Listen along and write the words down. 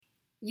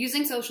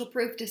Using social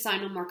proof to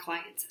sign on more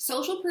clients.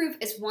 Social proof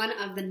is one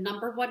of the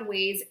number one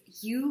ways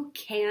you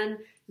can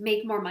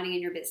make more money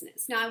in your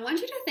business. Now, I want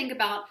you to think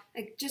about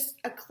just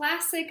a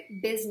classic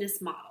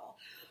business model.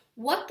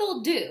 What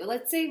they'll do,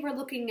 let's say we're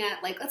looking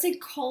at let's say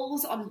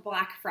Kohl's on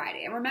Black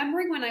Friday. I'm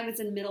remembering when I was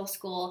in middle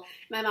school,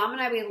 my mom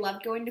and I, we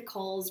loved going to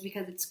Kohl's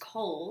because it's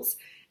Kohl's,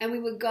 and we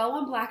would go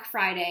on Black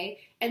Friday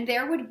and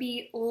there would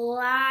be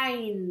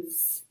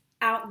lines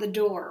out the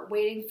door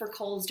waiting for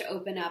Kohl's to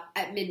open up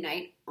at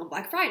midnight on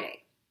Black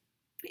Friday.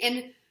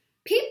 And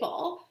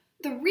people,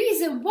 the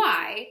reason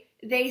why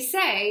they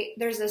say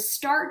there's a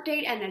start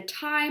date and a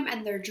time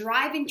and they're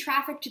driving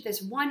traffic to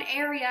this one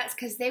area is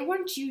because they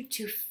want you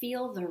to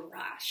feel the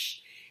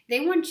rush.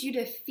 They want you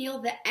to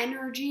feel the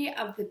energy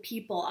of the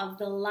people, of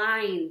the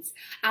lines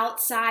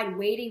outside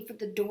waiting for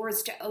the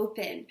doors to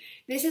open.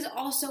 This is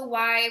also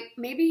why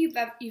maybe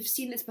you've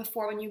seen this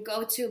before when you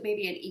go to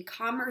maybe an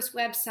e-commerce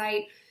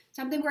website,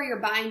 something where you're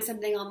buying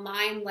something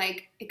online,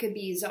 like it could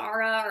be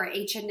Zara or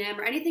H&M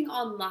or anything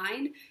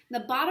online. In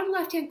the bottom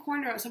left-hand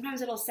corner,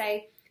 sometimes it'll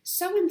say,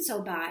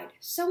 so-and-so buyed,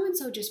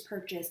 so-and-so just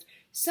purchased,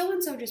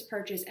 so-and-so just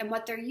purchased. And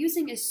what they're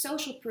using is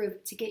social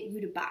proof to get you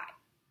to buy.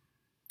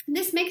 And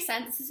this makes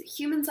sense. This is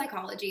human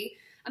psychology.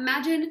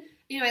 Imagine,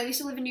 I used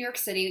to live in New York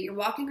City. You're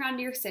walking around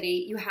New York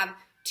City. You have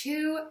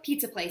two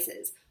pizza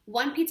places.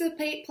 One pizza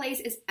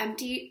place is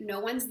empty. No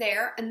one's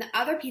there. And the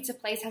other pizza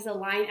place has a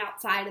line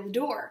outside of the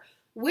door.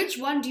 Which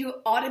one do you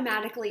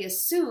automatically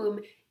assume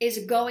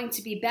is going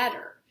to be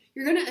better?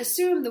 You're going to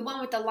assume the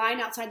one with the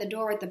line outside the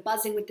door with the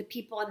buzzing with the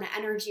people and the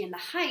energy and the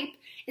hype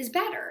is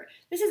better.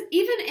 This is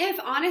even if,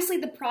 honestly,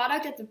 the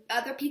product at the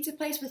other pizza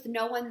place with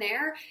no one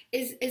there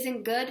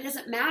isn't good. It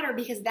doesn't matter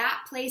because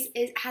that place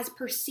has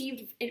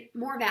perceived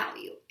more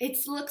value. It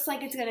looks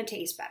like it's going to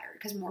taste better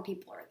because more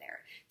people are there.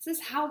 This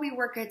is how we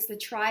work. It's the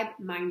tribe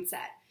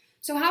mindset.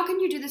 So how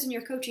can you do this in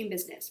your coaching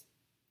business?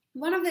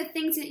 One of the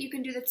things that you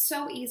can do that's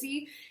so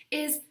easy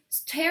is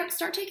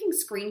start taking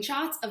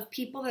screenshots of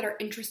people that are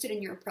interested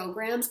in your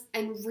programs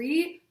and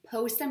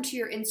repost them to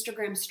your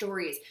Instagram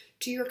stories,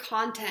 to your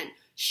content.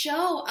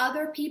 Show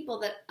other people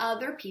that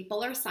other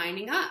people are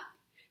signing up.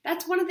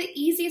 That's one of the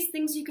easiest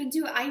things you can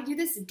do. I do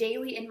this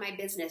daily in my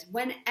business.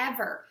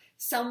 Whenever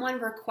someone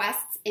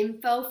requests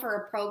info for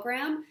a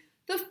program,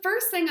 the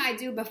first thing I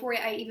do before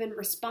I even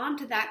respond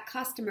to that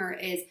customer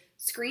is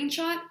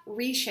screenshot,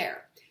 reshare.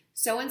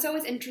 So-and-so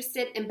is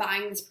interested in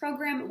buying this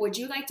program. Would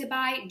you like to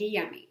buy?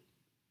 DM me.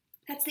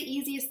 That's the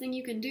easiest thing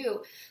you can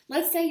do.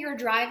 Let's say you're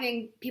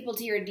driving people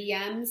to your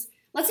DMs.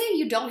 Let's say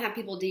you don't have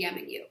people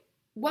DMing you.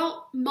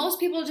 Well, most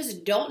people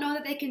just don't know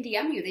that they can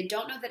DM you. They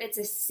don't know that it's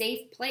a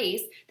safe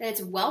place, that it's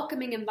a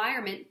welcoming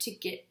environment to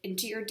get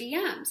into your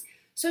DMs.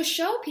 So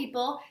show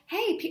people,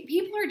 hey,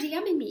 people are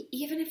DMing me,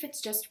 even if it's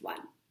just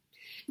one.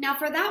 Now,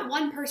 for that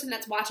one person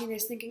that's watching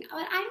this thinking, oh,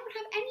 I don't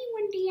have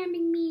anyone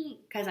DMing me,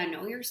 because I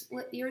know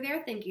you're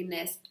there thinking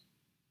this.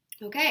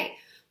 Okay,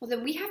 well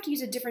then we have to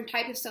use a different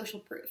type of social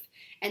proof.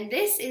 And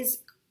this is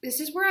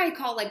where I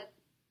call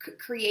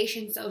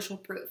creation social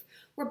proof,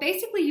 where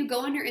basically you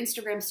go on your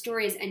Instagram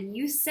stories and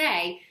you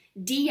say,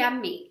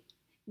 DM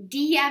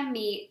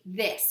me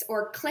this,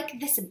 or click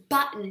this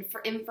button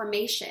for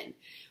information.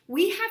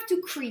 We have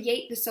to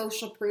create the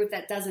social proof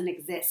that doesn't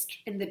exist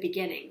in the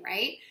beginning,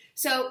 right?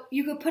 So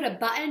you could put a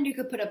button, you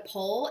could put a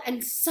poll,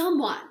 and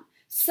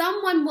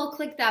someone will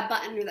click that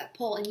button or that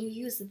poll, and you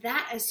use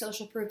that as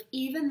social proof,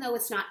 even though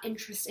it's not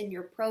interest in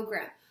your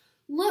program.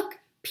 Look,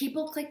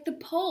 people click the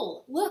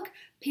poll. Look,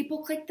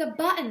 people click the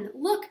button.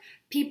 Look,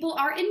 people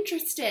are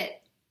interested.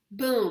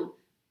 Boom.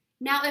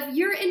 Now, if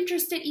you're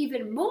interested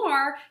even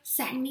more,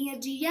 send me a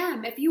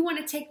DM. If you want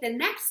to take the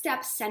next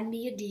step, send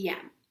me a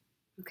DM.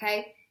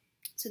 Okay?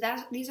 So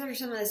these are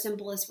some of the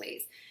simplest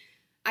ways.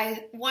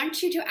 I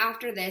want you to,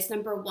 after this,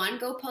 number one,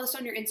 go post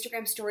on your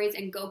Instagram stories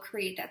and go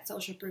create that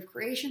social proof.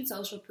 Creation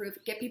social proof.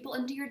 Get people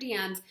into your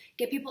DMs.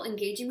 Get people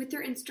engaging with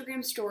your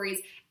Instagram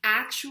stories,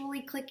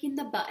 actually clicking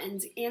the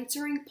buttons,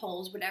 answering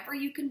polls, whatever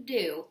you can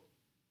do.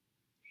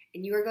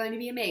 And you are going to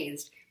be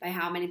amazed by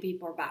how many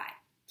people buy.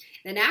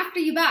 Then after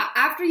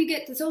you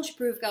get the social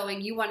proof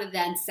going, you want to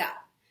then sell.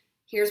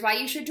 Here's why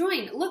you should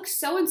join. Look,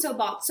 so-and-so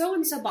bought,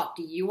 so-and-so bought.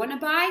 Do you want to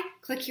buy?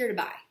 Click here to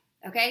buy.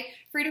 Okay?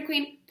 Freedom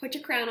Queen, put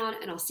your crown on,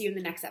 and I'll see you in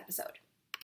the next episode.